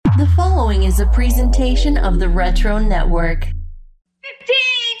The following is a presentation of the Retro Network. 15,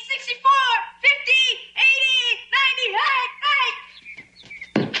 64, 50,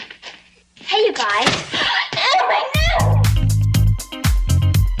 80, 90, hey! Hey, you guys. Oh, my nose!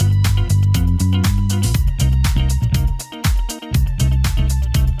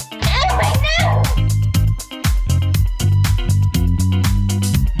 Oh, my nose!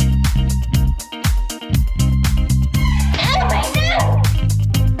 Oh, my nose!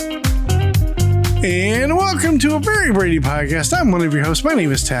 And welcome to a Very Brady podcast. I'm one of your hosts. My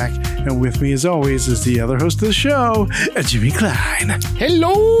name is Tack, and with me, as always, is the other host of the show, Jimmy Klein.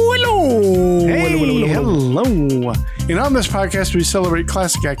 Hello, hello. Hey, hello. And on this podcast, we celebrate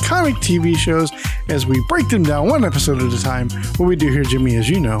classic iconic TV shows as we break them down one episode at a time. What we do here, Jimmy, as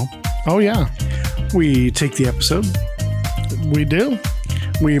you know, Oh, yeah, we take the episode, we do.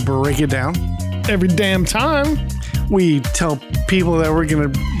 we break it down, Every damn time. we tell people that we're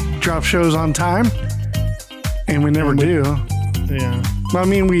going to drop shows on time, and we never do. Yeah, Well, I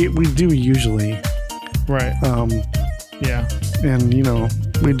mean, we do usually. right. Yeah, And, you know,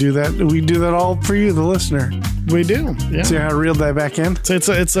 we do that all for you, the listener. we do. Yeah. See how I reeled that back in? So it's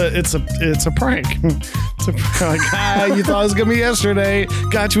a prank. It's a like, you thought it was gonna be yesterday.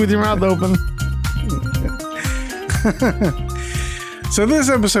 Got you with your mouth open. So this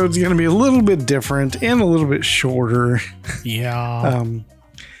episode's going to be a little bit different and a little bit shorter. Yeah.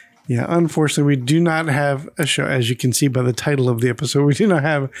 Yeah, unfortunately, we do not have a show. As you can see by the title of the episode, we do not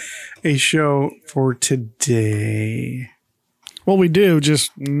have a show for today. Well, we do,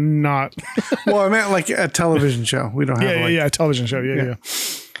 just not. Well, I meant like a television show. We don't have Yeah. Television show. Yeah.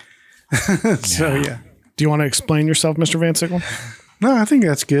 So, yeah. Do you want to explain yourself, Mr. Van Sickle? No, I think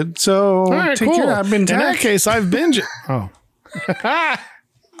that's good. So, All right, take cool. care. I've been In that Tack. case, I've binged. Oh.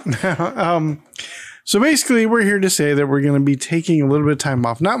 So basically, we're here to say that we're going to be taking a little bit of time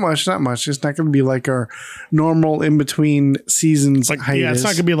off. Not much. It's not going to be like our normal in between seasons hiatus. Yeah, it's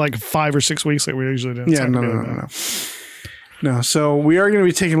not gonna be like 5 or 6 weeks like we usually do. It's Yeah, not no. gonna be like that. No, so we are going to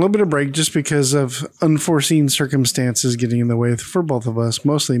be taking a little bit of break just because of unforeseen circumstances getting in the way for both of us,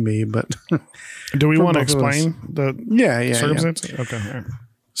 mostly me, but Do we For want to both of us. explain the yeah. circumstances? Okay. All right.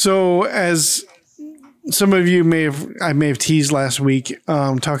 So as some of you may have teased last week,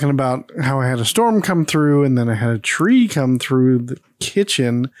 talking about how I had a storm come through and then I had a tree come through the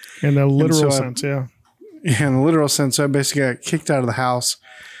kitchen. In the literal so sense, yeah. Yeah, in a literal sense, I basically got kicked out of the house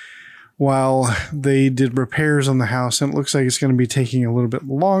while they did repairs on the house, and it looks like it's going to be taking a little bit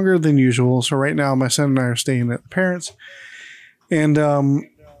longer than usual. So right now, my son and I are staying at the parents', and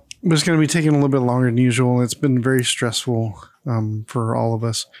it's going to be taking a little bit longer than usual. It's been very stressful for all of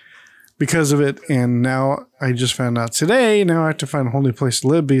us because of it. And now I just found out today. Now I have to find a whole new place to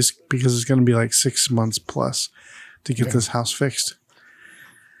live because it's going to be like 6 months plus to get this house fixed.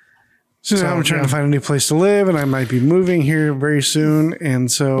 So now I'm trying to find a new place to live, and I might be moving here very soon.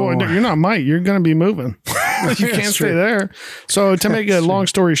 And so, Boy, no, you're not Mike. You're going to be moving. You can't stay there. So to make a long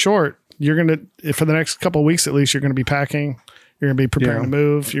story short, you're going to, for the next couple of weeks at least, you're going to be packing. You're going to be preparing to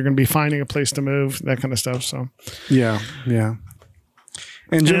move. You're going to be finding a place to move, that kind of stuff. So yeah.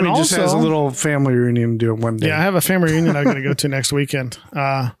 And Jimmy And just has a also- little family reunion to do it one day. yeah, I have a family reunion I'm going to go to next weekend.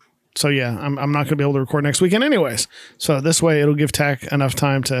 So yeah, I'm not going to be able to record next weekend anyways. So this way it'll give Tack enough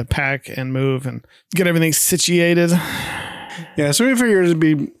time to pack and move and get everything situated. Yeah, so we figured it'd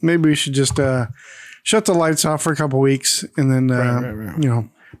be maybe we should just shut the lights off for a couple weeks and then Right. you know,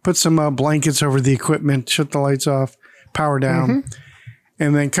 put some blankets over the equipment, shut the lights off, power down,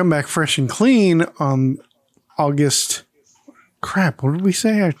 and then come back fresh and clean on August. Crap, what did we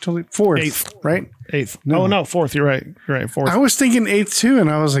say? I told you 4th, 8th. right? 8th. No, 4th. You're right. 4th. I was thinking 8th too,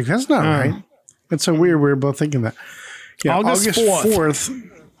 and I was like, that's not right. It's so weird. We were both thinking that. Yeah, August 4th,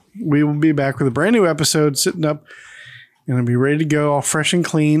 we will be back with a brand new episode sitting up, and it'll be ready to go, all fresh and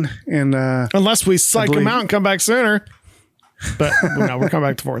clean. And Unless we psych believe- them out and come back sooner. But no, we're coming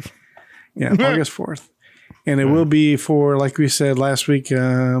back to 4th. yeah, August 4th. And it will be for, like we said last week,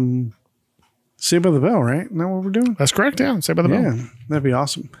 Saved by the Bell, right? Isn't that what we're doing? That's correct. Yeah. Say by the bell. Yeah, that'd be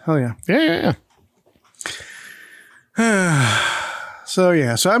awesome. Hell yeah. Yeah. So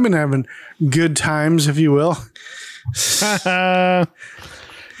I've been having good times, if you will. Yeah,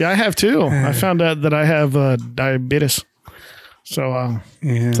 I have too. I found out that I have diabetes. So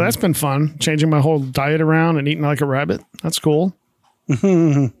that's been fun. Changing my whole diet around and eating like a rabbit. That's cool.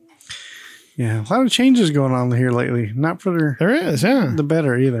 Yeah, a lot of changes going on here lately. Not for There is, yeah. the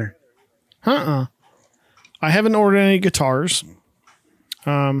better either. I haven't ordered any guitars.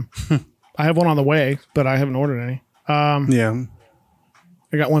 I have one on the way, but I haven't ordered any. Yeah.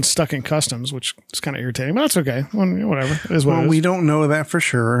 I got one stuck in customs, which is kind of irritating, but that's okay. Well, whatever. It is what it is. We don't know that for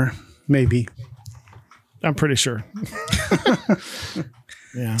sure. Maybe. I'm pretty sure.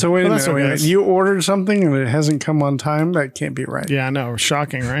 Yeah. So wait a But minute. You ordered something and it hasn't come on time? That can't be right. Yeah, I know.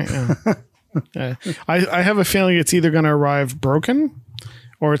 Shocking, right? Yeah. Yeah. I have a feeling it's either going to arrive broken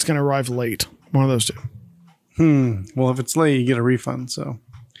or it's going to arrive late. One of those two. Well, if it's late, you get a refund. So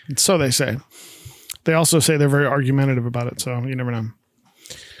they say. They also say they're very argumentative about it, so you never know.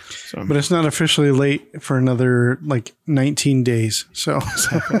 So, but it's not officially late for another 19 days. So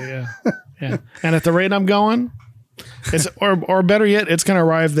yeah. Yeah. And at the rate I'm going, it's or better yet, it's going to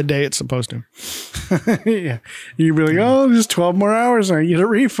arrive the day it's supposed to. yeah, you'd be like, oh, just 12 more hours and I get a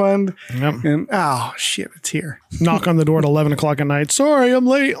refund. Yep. And oh shit, it's here. Knock on the door at 11 o'clock at night. Sorry, I'm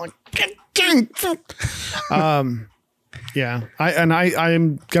late. Like, yeah.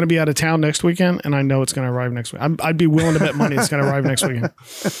 I'm going to be out of town next weekend, and I know it's going to arrive next week. I'd be willing to bet money it's going to arrive next weekend.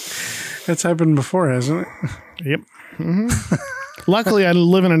 That's happened before, hasn't it? Yep. Mm-hmm. Luckily, I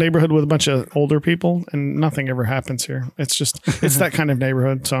live in a neighborhood with a bunch of older people, and nothing ever happens here. It's that kind of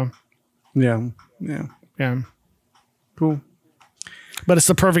neighborhood. So, yeah. Cool. But it's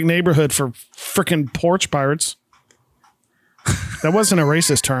the perfect neighborhood for freaking porch pirates. That wasn't a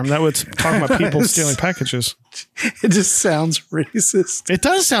racist term. That was talking about people stealing packages. It just sounds racist. It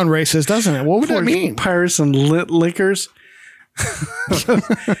does sound racist, doesn't it? What would that mean? Pirates and lit liquors.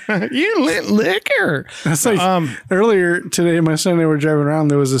 You lit liquor. That's like earlier today, my son and I were driving around.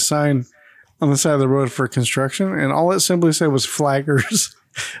 There was a sign on the side of the road for construction, and all it simply said was flaggers.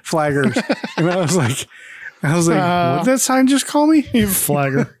 Flaggers. And I was like, what did that sign just call me? You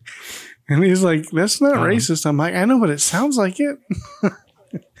flagger. And he's like, that's not racist. I'm like, I know, but it sounds like it.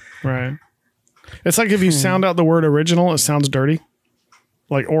 Right. It's like if you sound out the word original, it sounds dirty.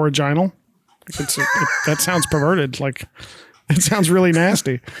 Like original. That sounds perverted. Like, it sounds really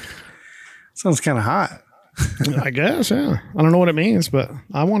nasty. Sounds kind of hot. I guess, yeah. I don't know what it means, but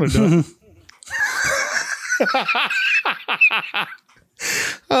I want to do it.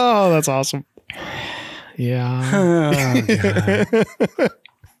 Oh, that's awesome. Yeah. Oh,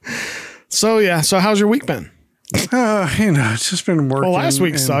 So how's your week been? it's just been working. Well, last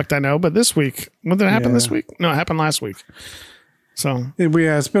week sucked, I know, but this week, what did it happen this week? No, it happened last week. So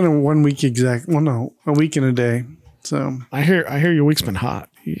it's been a 1 week exact. Well, no, a week and a day. So I hear your week's been hot.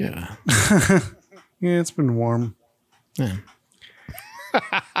 Yeah. Yeah, it's been warm. Yeah.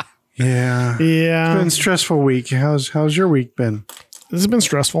 Yeah. It's been a stressful week. How's your week been? This has been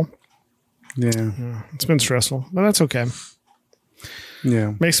stressful. Yeah. It's been stressful, but that's okay.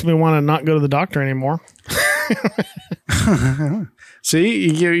 Yeah. Makes me want to not go to the doctor anymore. See,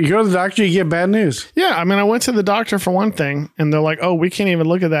 you go to the doctor, you get bad news. Yeah. I mean, I went to the doctor for one thing, and they're like, oh, we can't even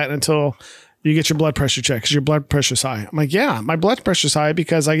look at that until you get your blood pressure checked because your blood pressure's high. I'm like, yeah, my blood pressure's high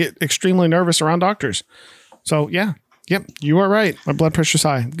because I get extremely nervous around doctors. So, yeah. Yep. You are right. My blood pressure's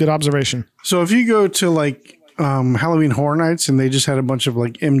high. Good observation. So if you go to Halloween Horror Nights and they just had a bunch of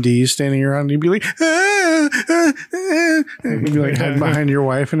MDs standing around, you'd be like, and you'd be like hiding behind your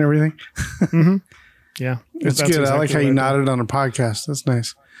wife and everything. Mm-hmm. Yeah. It's good. Exactly, I like how you nodded on a podcast. That's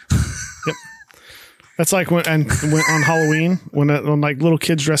nice. Yep. That's like when on Halloween, when little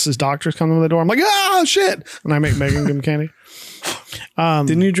kids dressed as doctors come to the door, I'm like, oh shit. And I make Megan give them candy.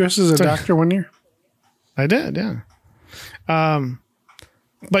 Didn't you dress as a doctor one year? I did. Yeah.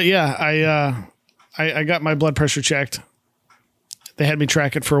 But yeah, I got my blood pressure checked. They had me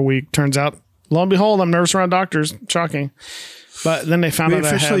track it for a week. Turns out, lo and behold, I'm nervous around doctors. Shocking. But then they found out they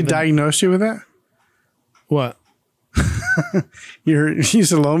officially diagnosed you with that? What? You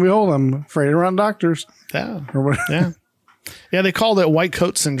said, lo and behold, I'm afraid around doctors. Yeah. Or what? Yeah. Yeah, they called it white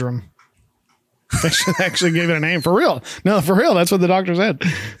coat syndrome. They actually gave it a name. For real. No, for real. That's what the doctor said.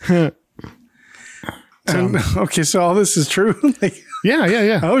 Okay, so all this is true?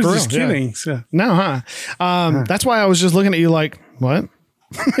 Yeah. I was for just real, kidding. Yeah. So. No, huh? That's why I was just looking at you like, what?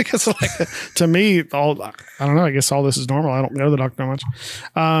 Because to me, I don't know. I guess all this is normal. I don't know the doctor much.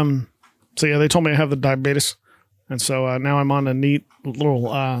 So yeah, they told me I have the diabetes, and so now I'm on a neat little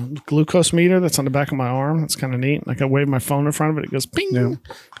glucose meter that's on the back of my arm. It's kind of neat. I can wave my phone in front of it. It goes ping. Yeah.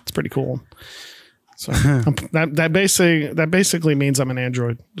 It's pretty cool. So that basically means I'm an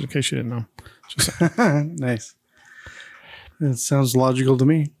android. In case you didn't know. Nice. It sounds logical to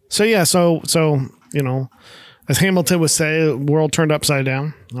me. So yeah, so as Hamilton would say, the world turned upside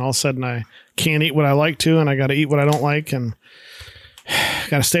down. All of a sudden, I can't eat what I like to, and I got to eat what I don't like, and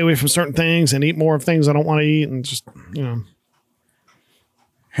got to stay away from certain things and eat more of things I don't want to eat, and just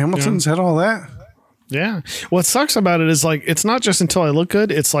Hamilton's had all that. Yeah. What sucks about it is it's not just until I look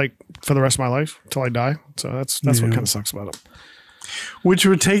good; it's for the rest of my life until I die. So that's what kind of sucks about it. Which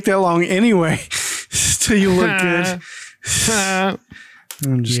would take that long anyway. Till you look good.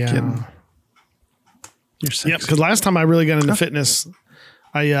 I'm just kidding. You're sexy. Yep, because last time I really got into fitness,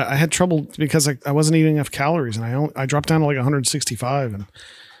 I had trouble because I wasn't eating enough calories, and I dropped down to like 165, and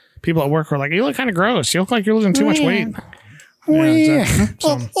people at work were like, "You look kind of gross. You look like you're losing too much weight." Yeah,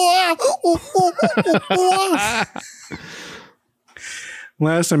 exactly.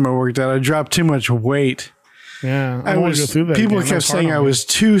 Last time I worked out, I dropped too much weight. Yeah, I want to go through that. People again. kept saying I was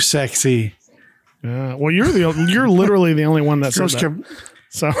too sexy. Yeah, well, you're literally the only one that said that.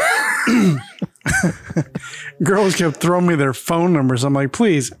 So girls kept throwing me their phone numbers. I'm like,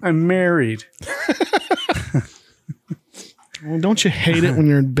 please, I'm married. Well, don't you hate it when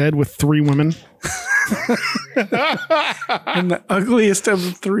you're in bed with 3 women? And the ugliest of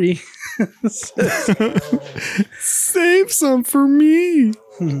the 3. Save some for me.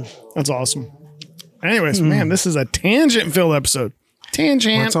 That's awesome. Anyways, man, this is a tangent-filled episode.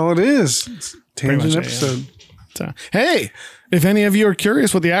 Tangent. That's all it is. It's a tangent episode. So, hey, if any of you are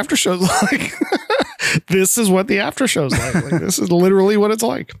curious what the after show's like, this is what the after show's like. This is literally what it's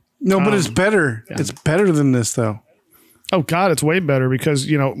like. No, but it's better. Yeah. It's better than this, though. Oh, God, it's way better because,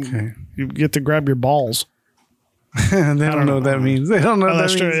 you get to grab your balls. They don't know what that means. They don't know what that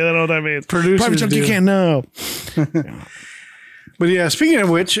means. That's true. They don't know what that means. Producers do. You can't know. But yeah, speaking of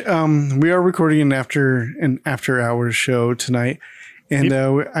which, we are recording an after hours show tonight. And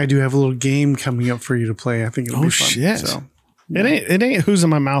I do have a little game coming up for you to play. I think it'll be fun. Shit. So, It ain't who's in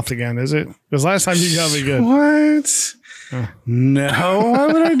my mouth again, is it? Because last time you got me good. What? No. Why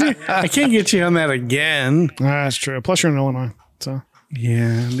would I do? I can't get you on that again. That's true. Plus, you're in Illinois. So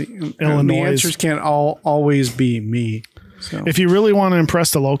yeah, Illinois. The answers can't always be me. So if you really want to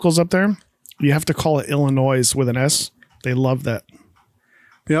impress the locals up there, you have to call it Illinois with an S. They love that.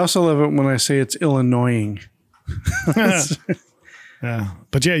 They also love it when I say it's Illinoising. Yeah,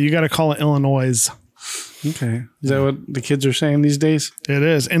 but yeah, you got to call it Illinois. Okay, is that what the kids are saying these days? It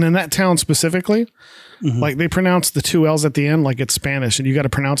is, and in that town specifically, like they pronounce the 2 L's at the end like it's Spanish, and you got to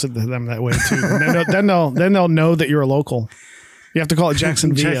pronounce it to them that way too. And then they'll know that you're a local. You have to call it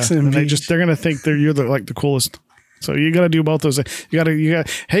Jacksonville, and they're gonna think you're the coolest. So you got to do both those. You got.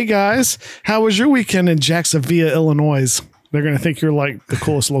 Hey guys, how was your weekend in Jacksonville, Illinois? They're gonna think you're like the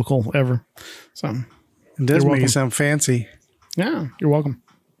coolest local ever. So it does make it sound fancy. Yeah, you're welcome.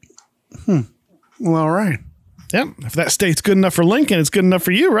 Well, all right. Yep. If that state's good enough for Lincoln, it's good enough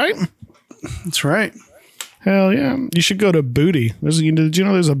for you, right? That's right. Hell yeah. You should go to Booty. Did you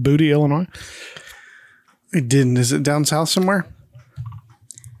know there's a Booty, Illinois? It didn't. Is it down south somewhere?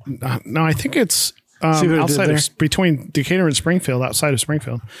 No, I think it's outside between Decatur and Springfield, outside of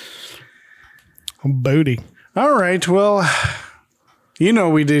Springfield. Booty. All right. Well, you know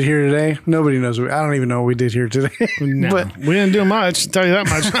what we did here today. Nobody knows. I don't even know what we did here today. No, but we didn't do much. I'll tell you that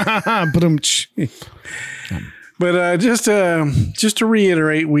much. But just to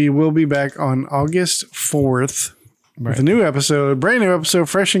reiterate, we will be back on August 4th with a new episode, a brand new episode,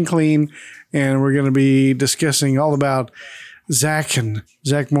 fresh and clean. And we're going to be discussing all about Zach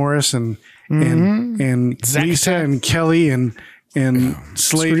Morris and Lisa and Kelly and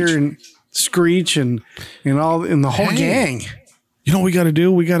Slater Screech. And Screech and the whole gang. You know what we got to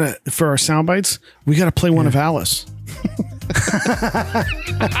do? We got to, for our sound bites, we got to play one of Alice.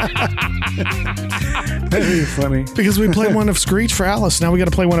 That'd be funny. Because we played one of Screech for Alice. Now we got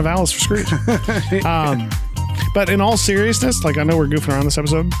to play one of Alice for Screech. But in all seriousness, like I know we're goofing around this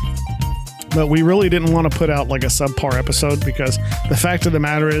episode, but we really didn't want to put out like a subpar episode because the fact of the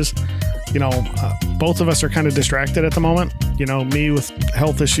matter is, both of us are kind of distracted at the moment. Me with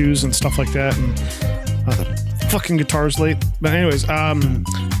health issues and stuff like that. And the fucking guitar's late. But anyways, and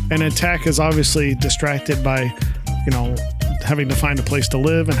Attack is obviously distracted by, having to find a place to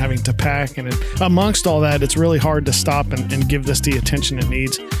live and having to pack. And amongst all that, it's really hard to stop and give this the attention it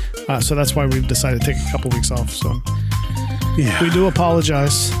needs. So that's why we've decided to take a couple weeks off. So yeah, we do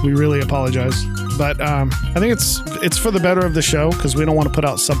apologize. We really apologize. But I think it's for the better of the show because we don't want to put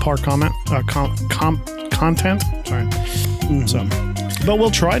out subpar content. Sorry. Mm-hmm. So, but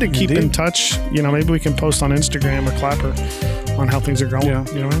we'll try to keep in touch. Maybe we can post on Instagram or Clapper on how things are going. Yeah.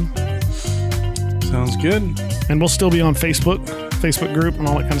 You know what I mean? Sounds good. And we'll still be on Facebook group and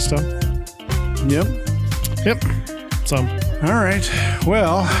all that kind of stuff. Yep. So, all right.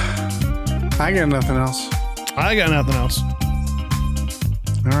 Well, I got nothing else.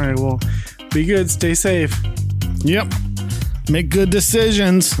 All right. Well, be good. Stay safe. Yep. Make good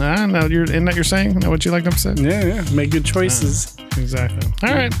decisions. Isn't that you're saying? Isn't that what you like them to say? Yeah. Make good choices. Exactly.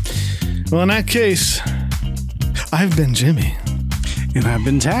 All right. Well, in that case, I've been Jimmy. And I've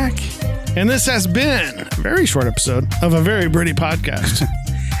been Tack. And this has been a very short episode of a very pretty podcast.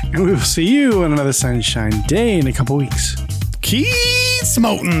 And we will see you on another sunshine day in a couple weeks. Keep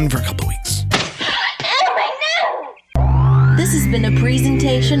smoting for a couple weeks. Oh my no! This has been a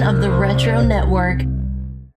presentation of the Retro Network.